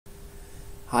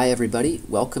Hi everybody,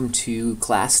 welcome to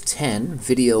Class 10,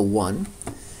 Video 1.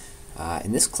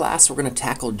 In this class we're going to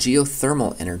tackle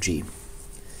geothermal energy.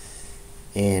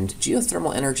 And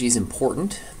geothermal energy is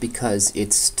important because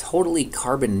it's totally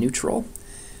carbon neutral.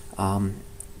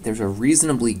 There's a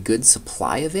reasonably good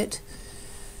supply of it.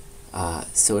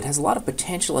 So it has a lot of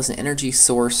potential as an energy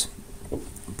source,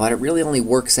 but it really only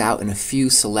works out in a few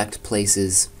select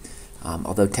places,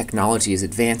 although technology is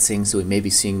advancing, so we may be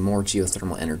seeing more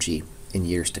geothermal energy in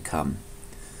years to come.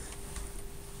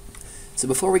 So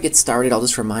before we get started, I'll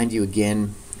just remind you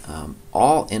again,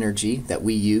 all energy that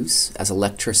we use as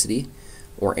electricity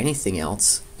or anything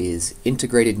else is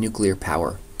integrated nuclear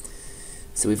power.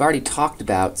 So we've already talked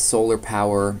about solar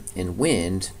power and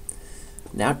wind.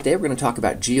 Now today we're going to talk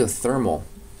about geothermal.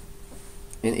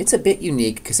 And it's a bit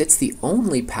unique because it's the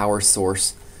only power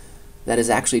source that is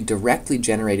actually directly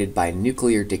generated by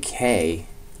nuclear decay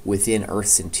within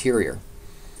Earth's interior.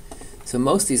 So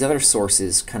most of these other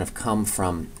sources kind of come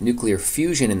from nuclear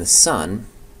fusion in the sun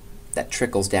that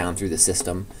trickles down through the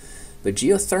system, but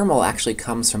geothermal actually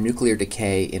comes from nuclear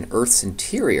decay in Earth's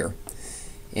interior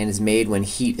and is made when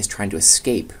heat is trying to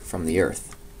escape from the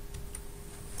Earth.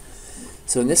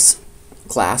 So in this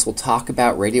class we'll talk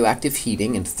about radioactive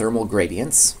heating and thermal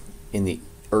gradients in the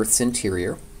Earth's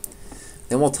interior.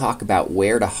 Then we'll talk about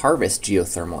where to harvest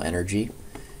geothermal energy,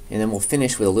 and then we'll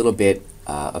finish with a little bit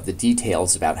of the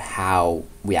details about how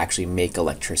we actually make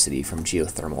electricity from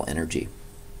geothermal energy.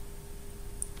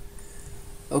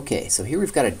 Okay, so here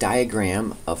we've got a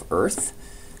diagram of Earth.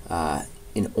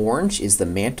 In orange is the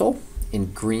mantle,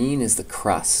 in green is the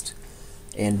crust,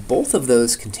 and both of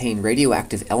those contain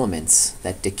radioactive elements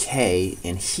that decay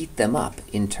and heat them up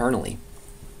internally.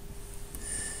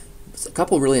 So a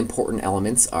couple really important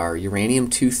elements are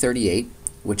uranium-238,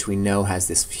 which we know has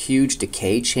this huge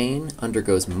decay chain,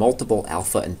 undergoes multiple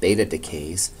alpha and beta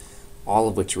decays, all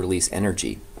of which release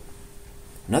energy.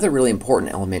 Another really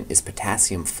important element is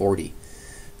potassium-40.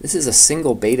 This is a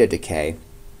single beta decay,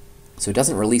 so it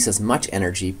doesn't release as much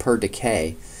energy per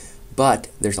decay, but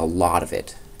there's a lot of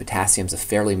it. Potassium's a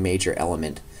fairly major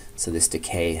element, so this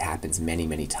decay happens many,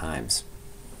 many times.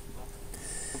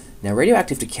 Now,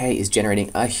 radioactive decay is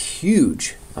generating a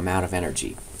huge amount of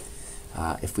energy.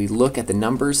 If we look at the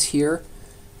numbers here,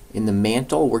 in the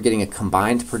mantle we're getting a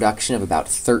combined production of about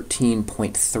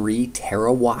 13.3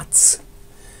 terawatts,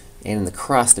 and in the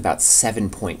crust about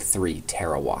 7.3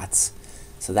 terawatts.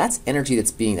 So that's energy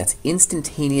that's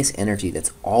instantaneous energy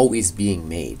that's always being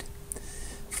made.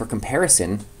 For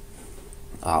comparison,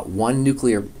 one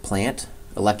nuclear plant,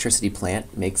 electricity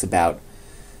plant, makes about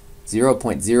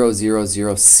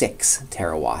 0.0006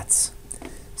 terawatts.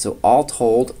 So all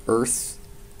told, Earth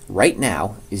right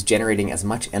now is generating as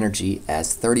much energy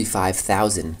as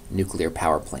 35,000 nuclear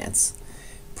power plants.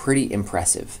 Pretty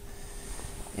impressive.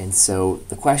 And so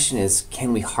the question is,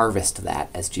 can we harvest that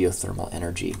as geothermal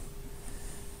energy?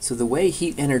 So the way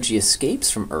heat energy escapes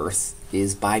from Earth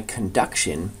is by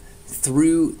conduction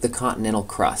through the continental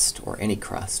crust, or any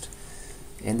crust.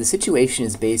 And the situation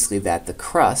is basically that the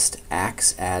crust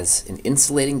acts as an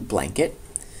insulating blanket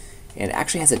and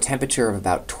actually has a temperature of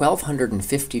about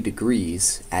 1250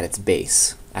 degrees at its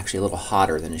base, actually a little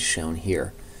hotter than is shown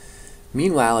here.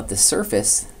 Meanwhile, at the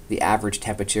surface, the average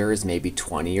temperature is maybe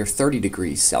 20 or 30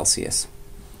 degrees Celsius.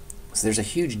 So there's a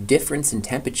huge difference in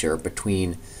temperature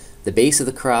between the base of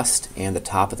the crust and the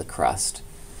top of the crust.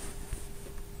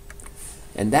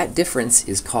 And that difference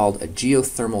is called a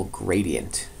geothermal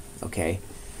gradient, okay?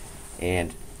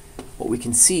 And what we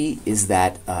can see is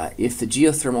that if the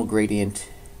geothermal gradient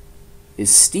is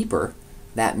steeper,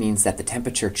 that means that the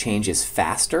temperature changes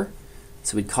faster.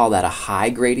 So we'd call that a high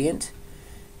gradient.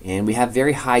 And we have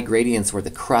very high gradients where the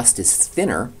crust is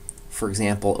thinner, for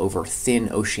example, over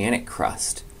thin oceanic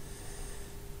crust.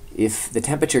 If the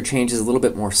temperature changes a little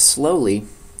bit more slowly,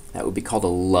 that would be called a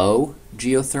low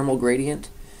geothermal gradient,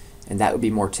 and that would be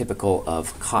more typical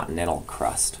of continental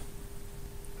crust.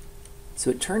 So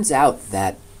it turns out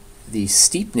that the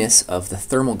steepness of the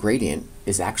thermal gradient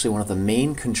is actually one of the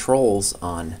main controls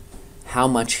on how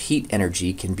much heat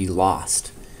energy can be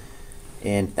lost.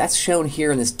 And that's shown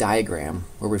here in this diagram,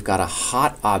 where we've got a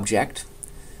hot object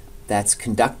that's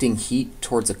conducting heat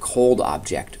towards a cold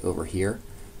object over here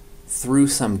through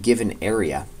some given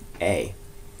area, A.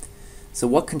 So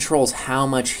what controls how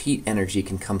much heat energy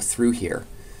can come through here?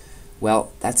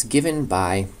 Well, that's given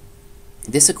by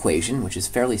this equation, which is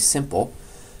fairly simple.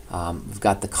 We've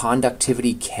got the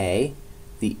conductivity K,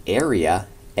 the area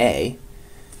A,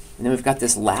 and then we've got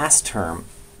this last term,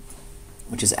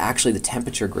 which is actually the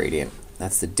temperature gradient.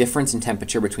 That's the difference in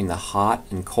temperature between the hot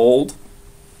and cold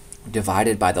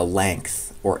divided by the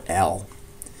length, or L.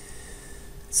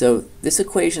 So this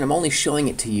equation, I'm only showing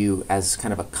it to you as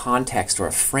kind of a context or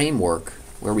a framework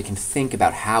where we can think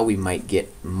about how we might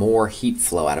get more heat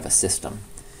flow out of a system.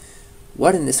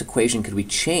 What in this equation could we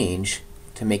change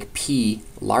to make P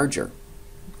larger?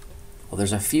 Well,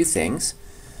 there's a few things.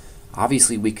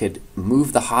 Obviously, we could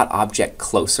move the hot object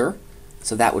closer,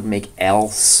 so that would make L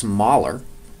smaller,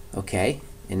 okay,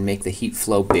 and make the heat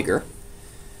flow bigger.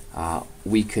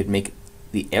 We could make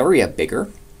the area bigger,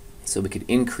 so we could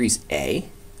increase A,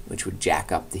 which would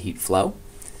jack up the heat flow.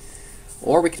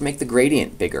 Or we could make the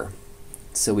gradient bigger,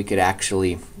 so we could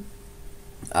actually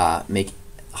make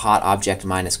hot object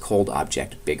minus cold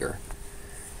object bigger.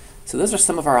 So those are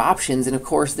some of our options, and of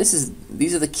course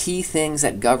these are the key things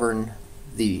that govern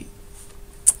the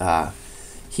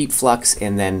heat flux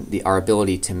and then our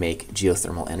ability to make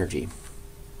geothermal energy.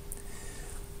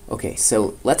 Okay,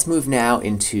 so let's move now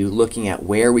into looking at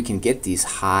where we can get these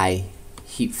high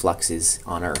heat fluxes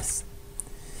on Earth.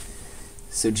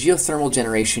 So geothermal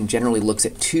generation generally looks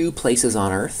at two places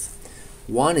on Earth.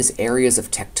 One is areas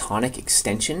of tectonic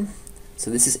extension. So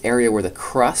this is area where the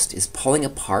crust is pulling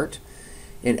apart,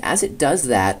 and as it does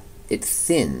that, it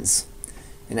thins.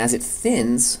 And as it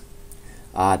thins,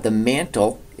 the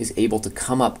mantle is able to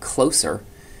come up closer,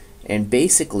 and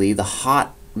basically the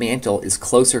hot mantle is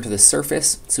closer to the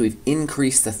surface, so we've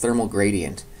increased the thermal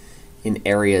gradient in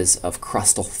areas of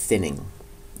crustal thinning.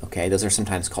 Okay, those are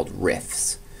sometimes called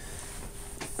rifts.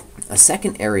 A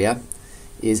second area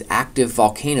is active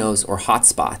volcanoes or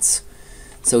hotspots.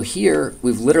 So here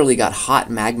we've literally got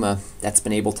hot magma that's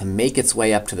been able to make its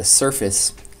way up to the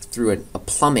surface through a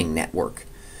plumbing network.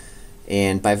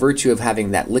 And by virtue of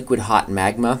having that liquid hot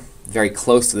magma very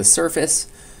close to the surface,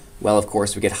 well, of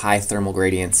course, we get high thermal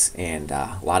gradients and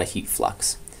a lot of heat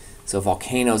flux. So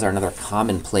volcanoes are another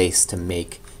common place to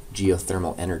make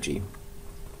geothermal energy.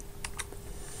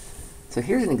 So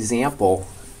here's an example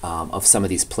of some of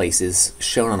these places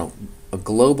shown on a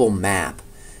global map.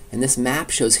 And this map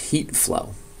shows heat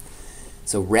flow.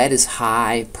 So red is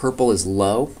high, purple is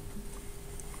low.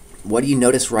 What do you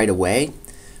notice right away?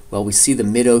 Well, we see the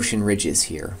mid-ocean ridges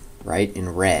here, right,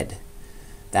 in red.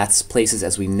 That's places,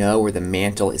 as we know, where the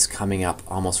mantle is coming up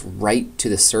almost right to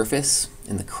the surface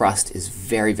and the crust is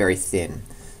very, very thin,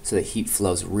 so the heat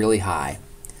flows really high.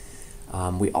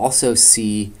 We also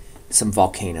see some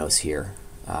volcanoes here.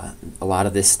 A lot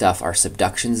of this stuff are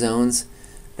subduction zones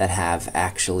that have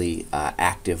actually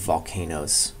active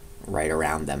volcanoes right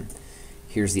around them.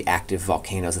 Here's the active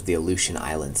volcanoes of the Aleutian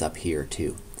Islands up here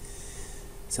too.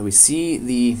 So we see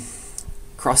the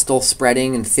crustal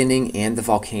spreading and thinning and the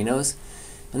volcanoes.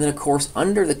 And then of course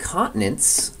under the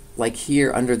continents, like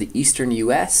here under the eastern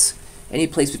US, any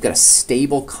place we've got a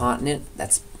stable continent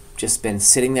that's just been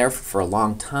sitting there for a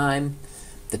long time,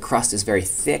 the crust is very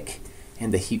thick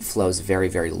and the heat flow is very,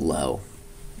 very low.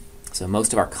 So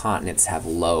most of our continents have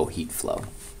low heat flow.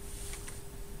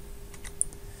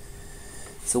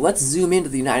 So let's zoom into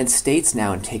the United States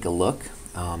now and take a look.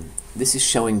 This is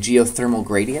showing geothermal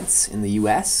gradients in the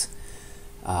US.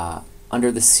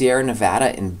 Under the Sierra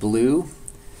Nevada in blue,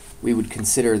 we would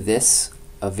consider this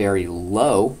a very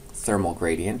low thermal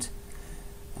gradient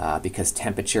because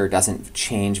temperature doesn't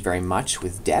change very much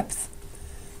with depth.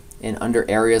 And under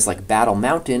areas like Battle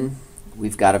Mountain,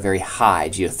 we've got a very high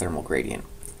geothermal gradient.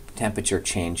 Temperature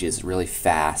changes really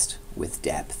fast with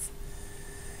depth.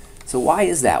 So why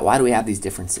is that? Why do we have these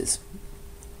differences?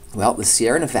 Well, the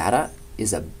Sierra Nevada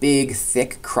is a big,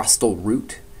 thick crustal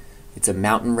root. It's a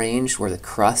mountain range where the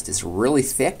crust is really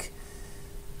thick,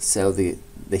 so the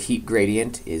heat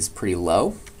gradient is pretty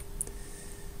low.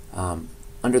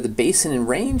 Under the basin and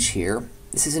range here,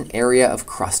 this is an area of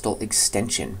crustal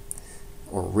extension,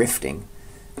 or rifting,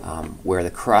 where the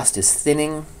crust is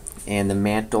thinning and the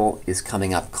mantle is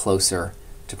coming up closer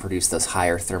to produce those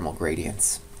higher thermal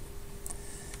gradients.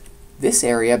 This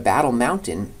area, Battle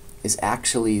Mountain, is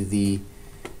actually the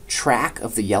track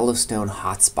of the Yellowstone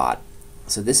hotspot.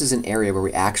 So this is an area where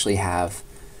we actually have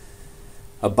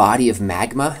a body of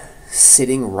magma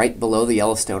sitting right below the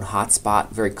Yellowstone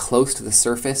hotspot, very close to the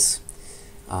surface,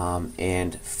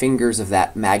 and fingers of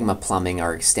that magma plumbing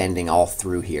are extending all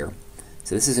through here.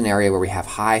 So this is an area where we have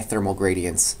high thermal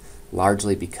gradients,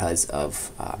 largely because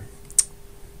of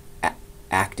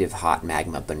active hot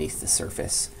magma beneath the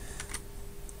surface.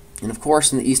 And of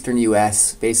course in the eastern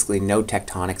US, basically no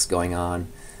tectonics going on,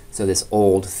 so this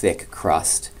old thick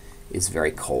crust is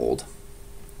very cold.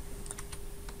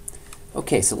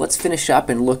 Okay, so let's finish up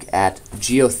and look at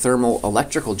geothermal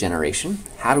electrical generation.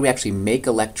 How do we actually make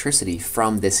electricity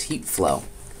from this heat flow?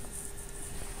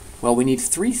 Well, we need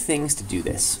three things to do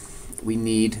this. We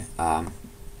need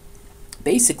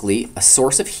basically a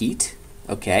source of heat,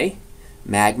 okay,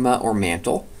 magma or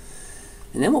mantle.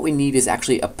 And then what we need is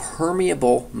actually a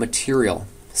permeable material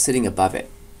sitting above it.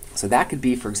 So that could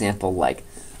be, for example, like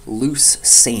loose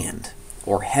sand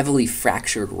or heavily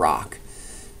fractured rock,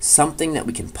 something that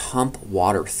we can pump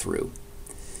water through.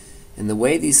 And the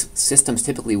way these systems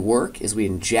typically work is we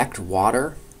inject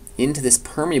water into this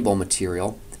permeable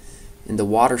material, and the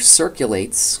water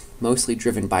circulates, mostly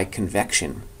driven by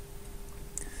convection.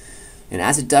 And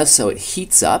as it does so, it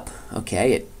heats up,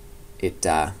 okay? It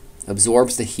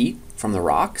absorbs the heat from the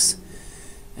rocks,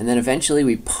 and then eventually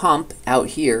we pump out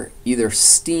here either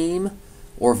steam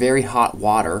or very hot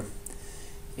water,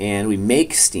 and we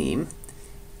make steam,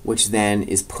 which then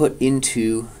is put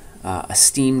into a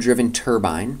steam-driven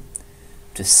turbine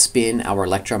to spin our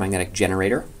electromagnetic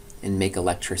generator and make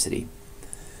electricity.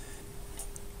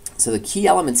 So the key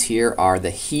elements here are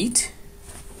the heat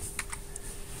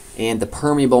and the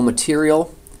permeable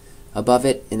material above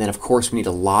it, and then of course we need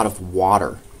a lot of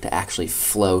water to actually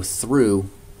flow through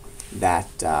that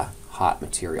hot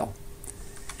material.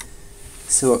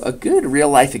 So a good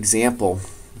real-life example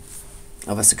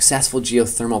of a successful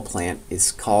geothermal plant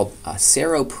is called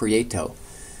Cerro Prieto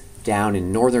down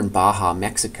in northern Baja,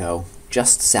 Mexico,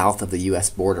 just south of the US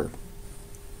border.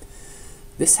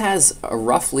 This has a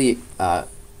roughly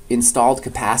installed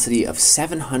capacity of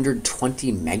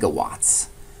 720 megawatts.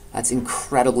 That's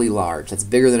incredibly large. That's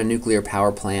bigger than a nuclear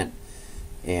power plant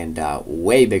and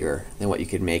way bigger than what you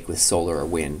could make with solar or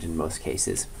wind in most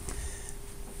cases.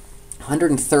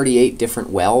 138 different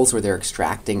wells where they're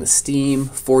extracting the steam,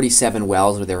 47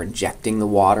 wells where they're injecting the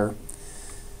water.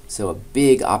 So a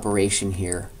big operation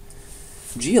here.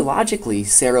 Geologically,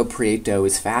 Cerro Prieto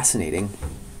is fascinating.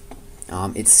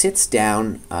 It sits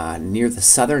down near the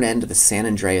southern end of the San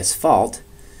Andreas Fault.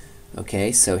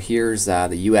 Okay, so here's the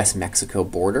US-Mexico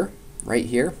border right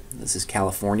here. This is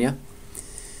California.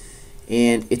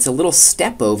 And it's a little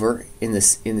step over in the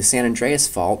San Andreas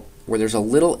Fault where there's a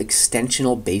little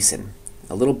extensional basin,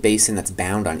 a little basin that's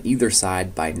bound on either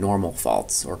side by normal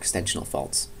faults or extensional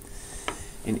faults.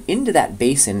 And into that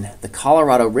basin, the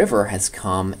Colorado River has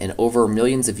come and over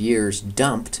millions of years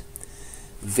dumped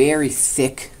very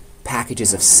thick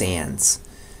packages of sands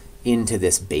into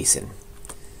this basin.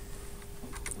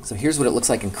 So here's what it looks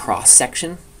like in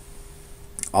cross-section.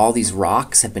 All these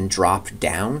rocks have been dropped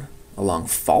down along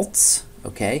faults,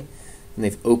 okay? And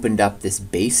they've opened up this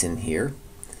basin here.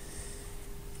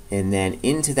 And then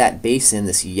into that basin,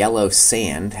 this yellow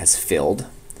sand has filled,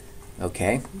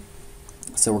 okay?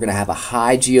 So we're going to have a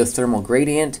high geothermal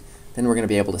gradient, then we're going to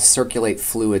be able to circulate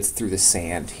fluids through the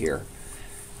sand here.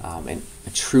 And a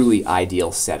truly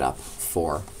ideal setup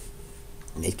for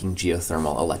making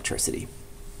geothermal electricity.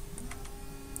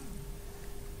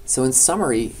 So in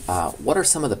summary, what are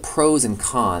some of the pros and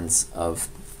cons of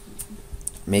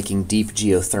making deep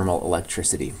geothermal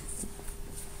electricity?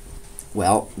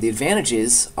 Well, the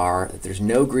advantages are that there's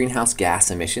no greenhouse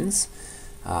gas emissions,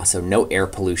 so no air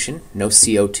pollution, no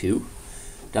CO2,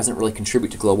 doesn't really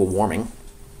contribute to global warming.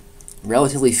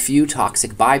 Relatively few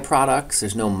toxic byproducts,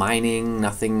 there's no mining,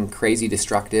 nothing crazy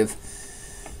destructive,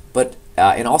 but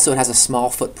and also it has a small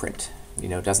footprint,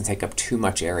 it doesn't take up too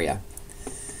much area.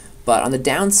 But on the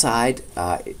downside,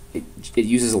 it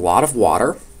uses a lot of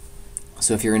water,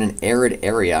 so if you're in an arid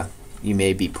area, you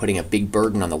may be putting a big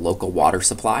burden on the local water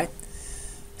supply.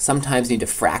 Sometimes you need to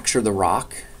fracture the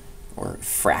rock or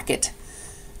frack it,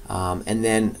 and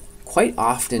then quite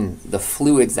often the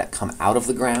fluids that come out of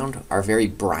the ground are very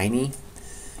briny.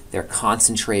 They're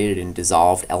concentrated in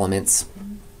dissolved elements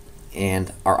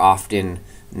and are often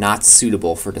not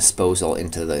suitable for disposal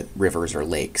into the rivers or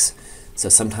lakes. So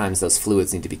sometimes those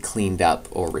fluids need to be cleaned up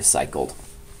or recycled.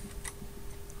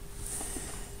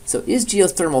 So is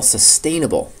geothermal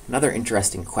sustainable? Another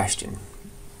interesting question.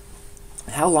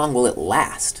 How long will it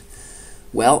last?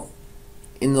 Well,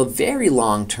 in the very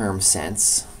long-term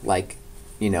sense, like,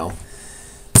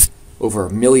 over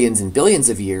millions and billions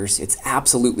of years, it's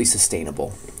absolutely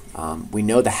sustainable. We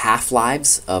know the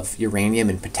half-lives of uranium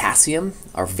and potassium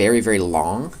are very, very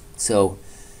long, so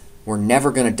we're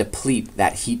never going to deplete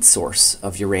that heat source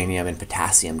of uranium and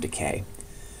potassium decay.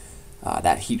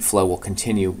 That heat flow will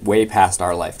continue way past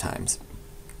our lifetimes.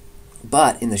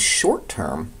 But in the short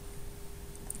term,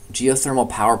 geothermal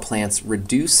power plants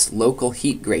reduce local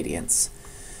heat gradients.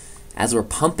 As we're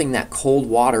pumping that cold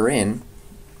water in,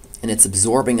 and it's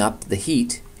absorbing up the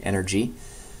heat energy,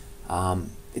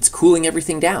 it's cooling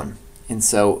everything down. And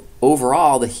so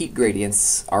overall, the heat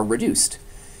gradients are reduced.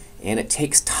 And it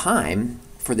takes time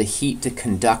for the heat to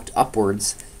conduct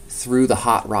upwards through the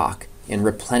hot rock and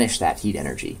replenish that heat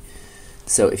energy.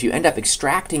 So if you end up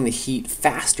extracting the heat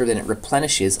faster than it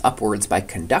replenishes upwards by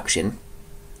conduction,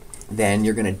 then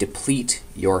you're going to deplete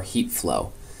your heat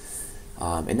flow.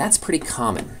 And that's pretty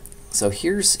common. So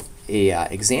here's a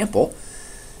example.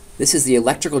 This is the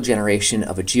electrical generation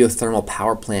of a geothermal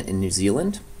power plant in New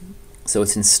Zealand. So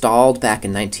it's installed back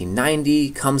in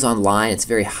 1990, comes online, it's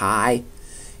very high,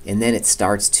 and then it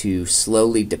starts to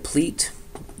slowly deplete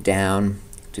down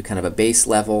to kind of a base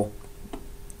level.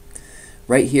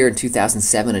 Right here in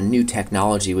 2007, a new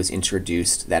technology was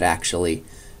introduced that actually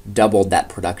doubled that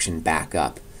production back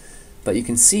up. But you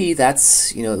can see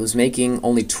that's, it was making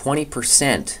only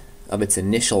 20% of its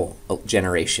initial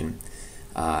generation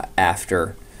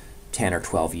after 10 or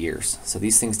 12 years. So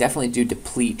these things definitely do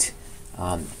deplete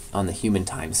on the human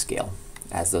time scale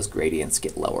as those gradients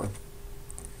get lower.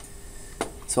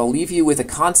 So I'll leave you with a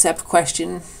concept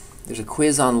question. There's a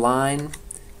quiz online,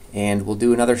 and we'll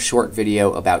do another short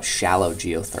video about shallow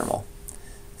geothermal.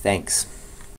 Thanks.